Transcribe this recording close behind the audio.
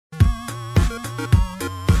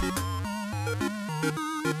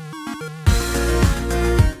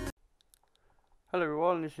Hello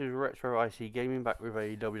everyone, this is Retro IC Gaming back with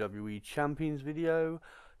a WWE Champions video.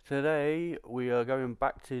 Today we are going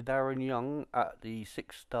back to Darren Young at the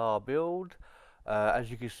 6-star build.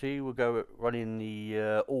 As you can see, we'll go running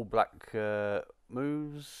the all black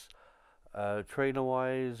moves, trainer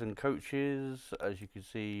wise and coaches. As you can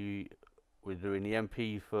see, we're doing the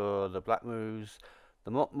MP for the black moves,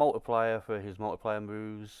 the multiplier for his multiplier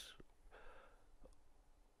moves.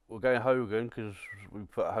 We're going Hogan because we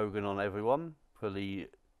put Hogan on everyone for the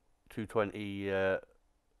 220,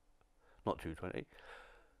 not 220,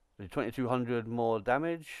 the 2200 more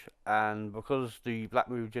damage. And because the black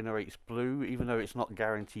move generates blue, even though it's not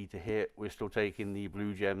guaranteed to hit, we're still taking the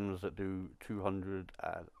blue gems that do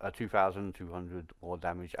 2200 more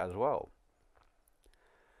damage as well.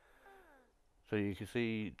 So you can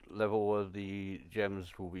see level of the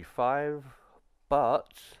gems will be 5,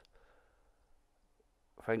 but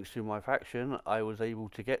thanks to my faction, I was able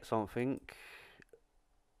to get something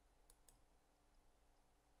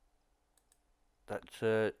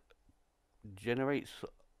that generates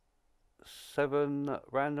 7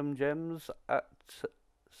 random gems at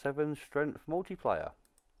 7 strength multiplier.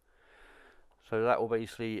 So that will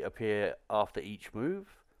basically appear after each move.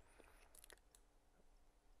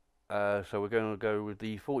 So we're going to go with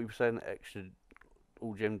the 40% extra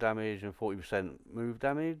all gem damage and 40% move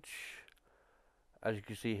damage. As you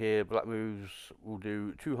can see here, black moves will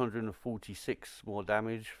do 246 more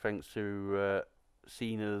damage thanks to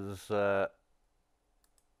Cena's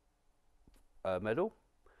medal.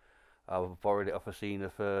 I've borrowed it off of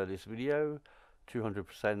Cena for this video,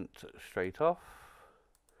 200% straight off.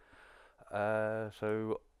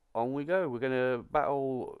 So on we go. We're going to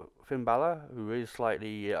battle Finn Balor, who is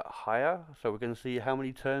slightly higher, so we're going to see how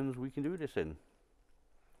many turns we can do this in.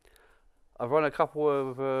 I've run a couple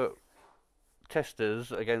of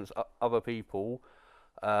testers against other people.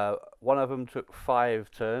 One of them took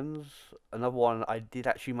 5 turns. Another one I did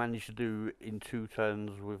actually manage to do in 2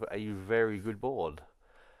 turns with a very good board.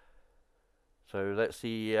 So let's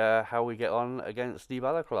see how we get on against the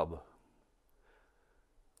Balor Club.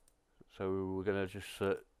 So we're going to just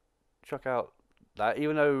chuck out that,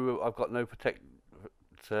 even though I've got no protect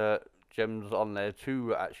gems on there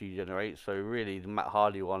to actually generate, so really the Matt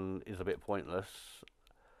Hardy one is a bit pointless.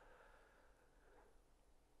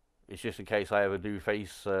 It's just in case I ever do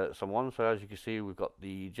face someone. So as you can see, we've got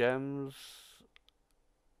the gems.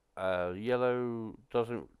 Yellow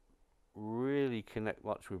doesn't really connect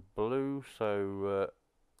much with blue, so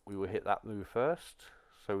we will hit that move first,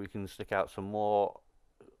 so we can stick out some more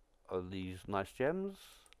of these nice gems.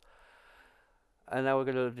 And now we're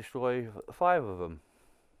going to destroy 5 of them.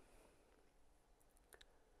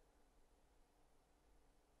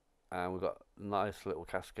 And we've got a nice little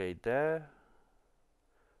cascade there.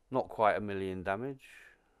 Not quite 1,000,000 damage.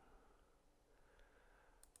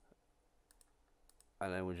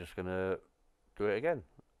 And then we're just going to do it again.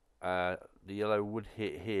 The yellow would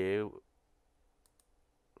hit here.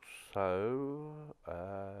 So,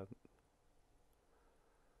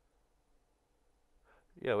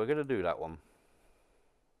 yeah, we're going to do that one.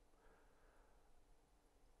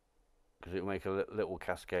 Because it will make a little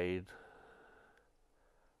cascade.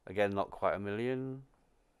 Again, not quite 1,000,000.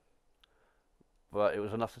 But it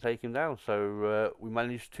was enough to take him down. So we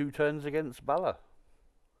managed 2 turns against Balor.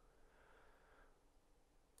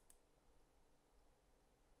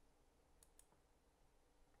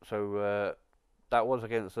 So that was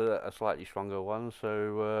against a slightly stronger one.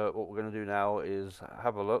 So what we're going to do now is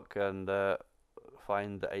have a look and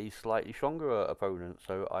find a slightly stronger opponent.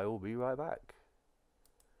 So I will be right back.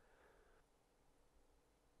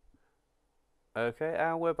 Okay,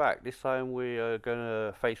 and we're back. This time we are going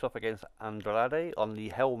to face off against Andrade on the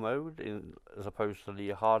Hell mode as opposed to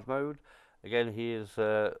the Hard mode. Again, he is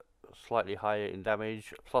slightly higher in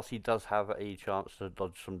damage, plus he does have a chance to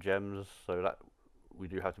dodge some gems, so that we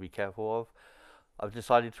do have to be careful of. I've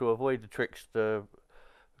decided to avoid the trickster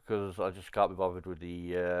because I just can't be bothered with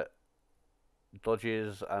the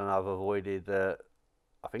dodges, and I've avoided, I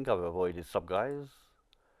think I've avoided sub guys.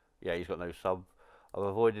 Yeah, he's got no sub. I've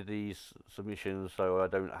avoided these submissions so I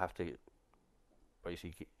don't have to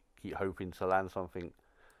basically keep hoping to land something.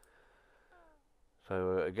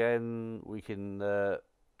 So again, we can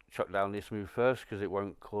chuck down this move first because it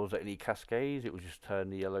won't cause any cascades. It will just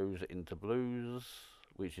turn the yellows into blues,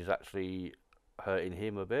 which is actually hurting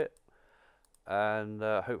him a bit. And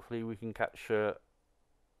hopefully we can catch. Yeah,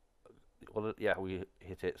 we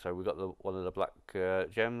hit it. So we got one of the black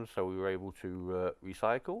gems, so we were able to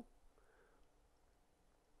recycle.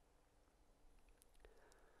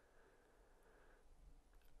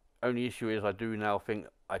 Only issue is I do now think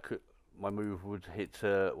I could my move would hit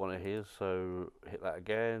one of his, so hit that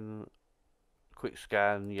again. Quick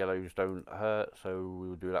scan, yellows don't hurt, so we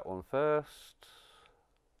will do that one first.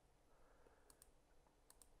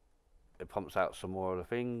 It pumps out some more of the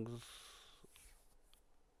things.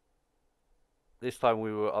 This time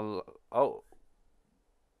we were on. Oh,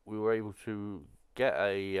 we were able to get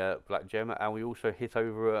a black gem, and we also hit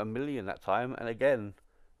over 1,000,000 that time, and again,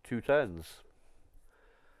 2 turns.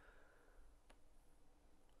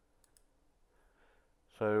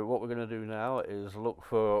 So what we're going to do now is look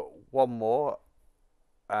for one more,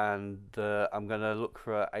 and I'm going to look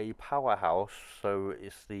for a powerhouse, so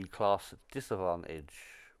it's the class disadvantage.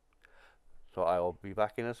 So I'll be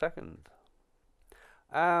back in a second.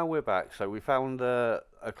 And we're back. So we found a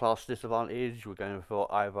class disadvantage. We're going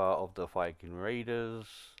for either of the Viking Raiders,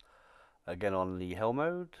 again on the hell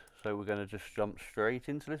mode. So we're going to just jump straight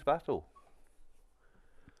into this battle.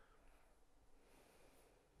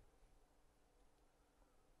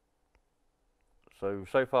 So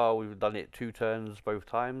far we've done it 2 turns both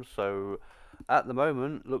times. So at the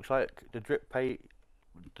moment, looks like the drip plate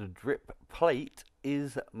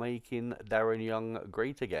is making Darren Young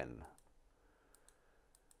great again.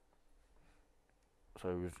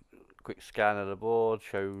 So quick scan of the board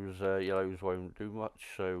shows yellows won't do much,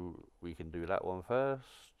 so we can do that one first.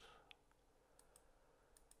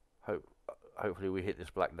 Hopefully we hit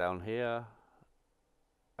this black down here,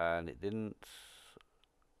 and it didn't.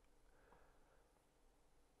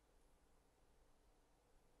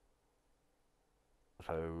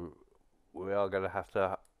 So we are going to have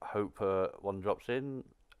to hope one drops in,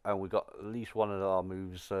 and we got at least one of our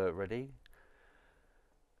moves ready.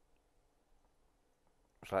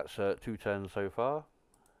 So that's 2 turns so far.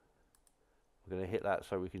 We're going to hit that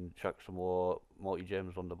so we can chuck some more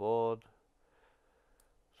multi-gems on the board.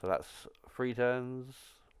 So that's 3 turns.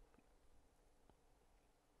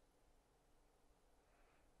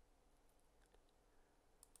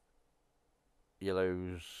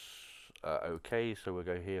 Yellows okay, so we'll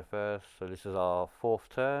go here first. So this is our 4th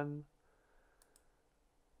turn.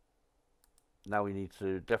 Now we need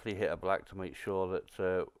to definitely hit a black to make sure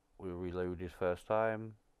that we reload his first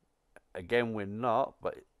time. Again, we're not,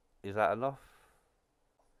 but is that enough?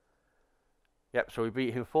 Yep, so we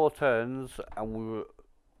beat him 4 turns, and we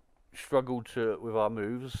struggled with our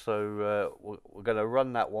moves, so we're going to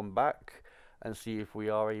run that one back and see if we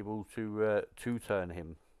are able to 2-turn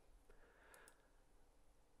him.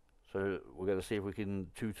 So we're going to see if we can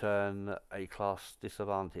 2-turn a class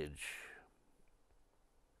disadvantage.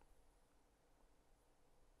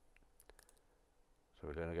 So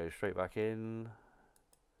we're going to go straight back in.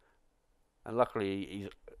 And luckily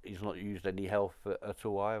he's not used any health at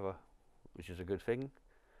all either, which is a good thing.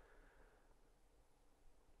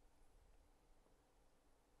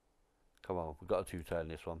 Come on, we've got to 2-turn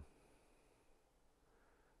this one.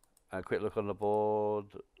 And a quick look on the board.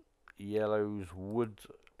 Yellows would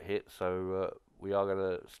hit, so we are going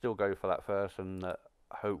to still go for that first and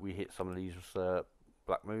hope we hit some of these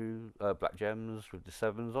black gems with the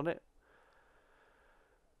 7s on it.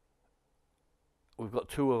 We've got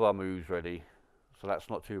 2 of our moves ready, so that's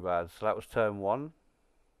not too bad. So that was turn 1.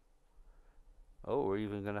 Oh, we're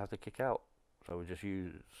even going to have to kick out. So we'll just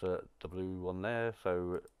use the blue one there,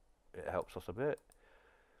 so it helps us a bit.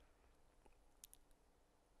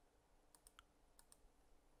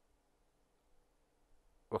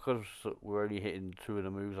 Because we're only hitting 2 of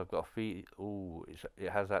the moves, I've got a feet. Oh,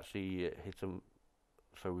 it has actually hit him,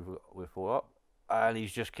 so we're 4 up. And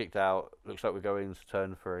he's just kicked out. Looks like we're going to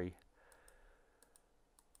turn 3.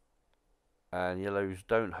 And yellows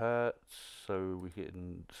don't hurt, so we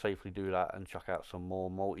can safely do that and chuck out some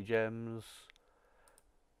more multi-gems.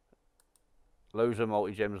 Loads of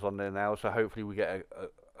multi-gems on there now, so hopefully we get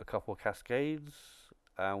a couple of cascades,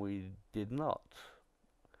 and we did not.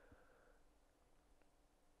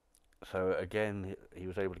 So again, he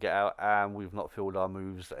was able to get out, and we've not filled our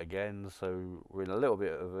moves again, so we're in a little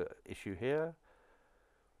bit of an issue here.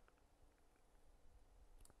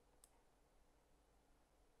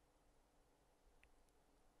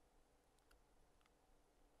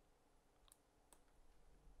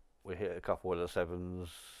 We hit a couple of the 7s.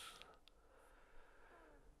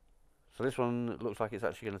 So this one looks like it's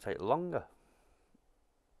actually going to take longer.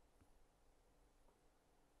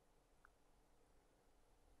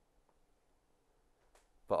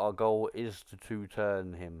 But our goal is to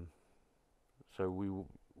 2-turn him. So we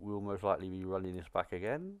will most likely be running this back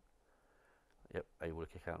again. Yep, able to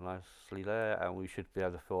kick out nicely there, and we should be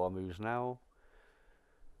able to fill our moves now.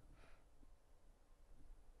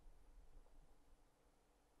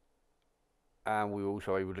 And we were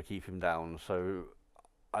also able to keep him down, so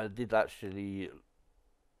I did actually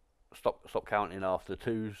stop counting after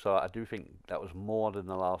 2, so I do think that was more than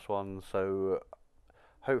the last one. So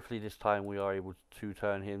hopefully this time we are able to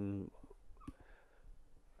turn him.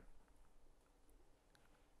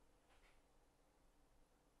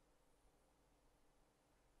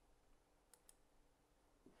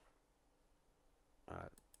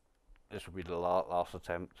 This will be the last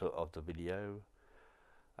attempt of the video.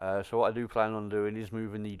 So what I do plan on doing is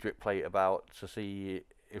moving the drip plate about to see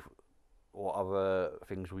if what other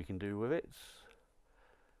things we can do with it.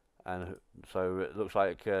 And so it looks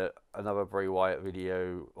like another Bray Wyatt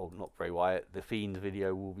video, or not Bray Wyatt, the Fiend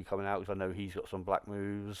video will be coming out, because I know he's got some black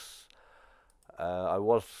moves. I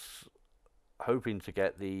was hoping to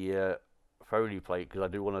get the Foley plate, because I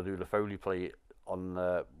do want to do the Foley plate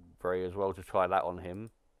on Bray as well, to try that on him.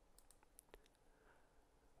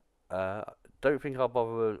 Don't think I'll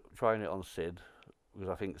bother trying it on Sid, because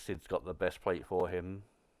I think Sid's got the best plate for him.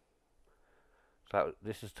 So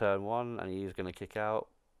this is turn 1, and he is going to kick out.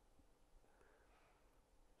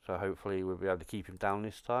 So hopefully we'll be able to keep him down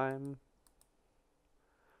this time.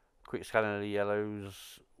 Quick scan of the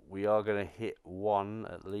yellows. We are going to hit 1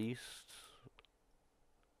 at least.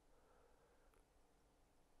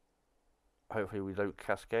 Hopefully we don't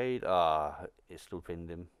cascade. It still pinned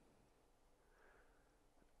him.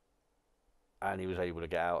 And he was able to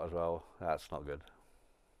get out as well. That's not good.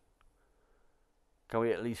 Can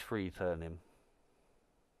we at least 3 turn him?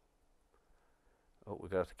 Oh, we're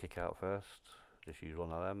going to have to kick out first. Just use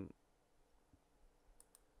one of them.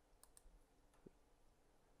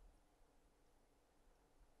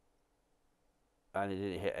 And it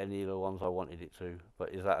didn't hit any of the ones I wanted it to.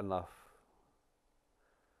 But is that enough?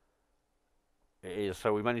 It is.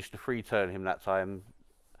 So we managed to 3 turn him that time.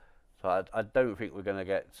 So I don't think we're going to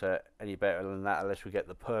get any better than that unless we get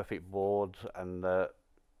the perfect board and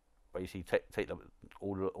basically take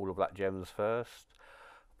all the black gems first.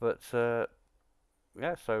 But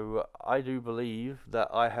yeah, so I do believe that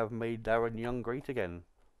I have made Darren Young great again.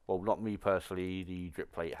 Well, not me personally, the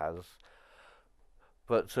drip plate has.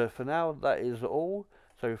 But for now, that is all.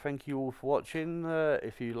 So thank you all for watching.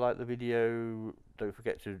 If you like the video, don't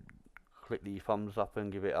forget to click the thumbs up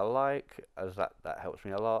and give it a like, as that helps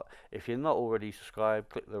me a lot. If you're not already subscribed,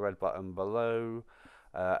 click the red button below,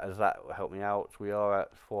 as that will help me out. We are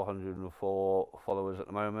at 404 followers at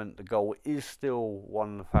the moment. The goal is still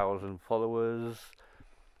 1,000 followers.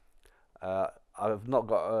 I've not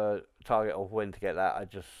got a target of when to get that. I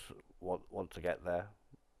just want to get there,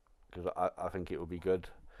 because I think it would be good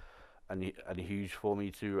and huge for me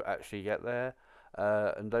to actually get there.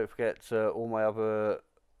 And don't forget, all my other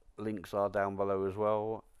links are down below as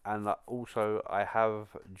well, and also I have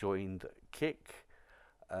joined Kick,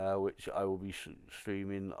 which I will be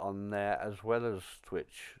streaming on there as well as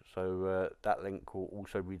Twitch, so that link will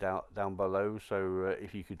also be down below. So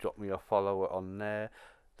if you could drop me a follow on there,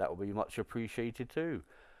 that will be much appreciated too.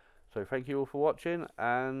 So thank you all for watching,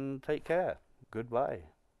 and take care. Goodbye.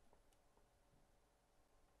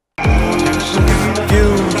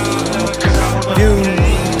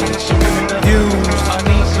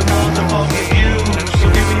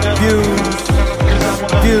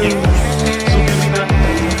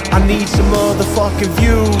 I need some motherfucking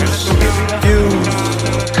views.